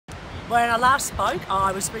When I last spoke,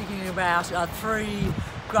 I was speaking about 3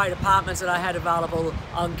 great apartments that I had available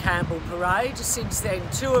on Campbell Parade. Since then,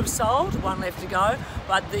 2 have sold, 1 left to go.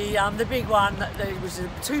 But the big one, it was a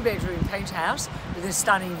 2-bedroom penthouse with the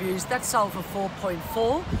stunning views. That sold for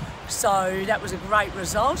 4.4. So that was a great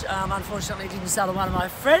result. Unfortunately, it didn't sell to one of my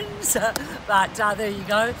friends, but there you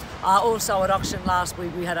go. Also at auction last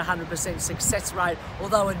week, we had a 100% success rate,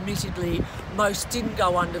 although admittedly, most didn't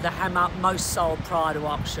go under the hammer, most sold prior to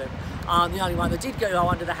auction. The only one that did go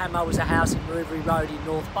under the hammer was a house in Maroubry Road in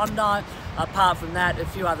North Bondi. Apart from that, a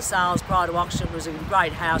few other sales prior to auction. Was a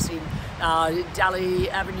great house in Daly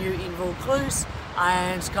Avenue in Vaucluse,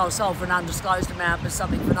 and sold for an undisclosed amount, but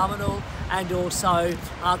something phenomenal. And also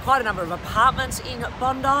quite a number of apartments in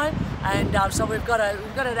Bondi, and so we've got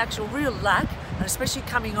an actual real lack, and especially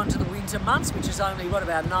coming onto the winter months, which is only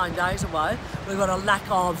about 9 days away, we've got a lack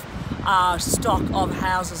of stock of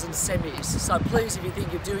houses and semis. So please, if you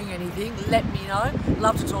think of doing anything, let me know.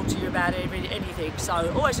 Love to talk to you about anything.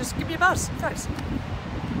 So always just give me a buzz. Thanks.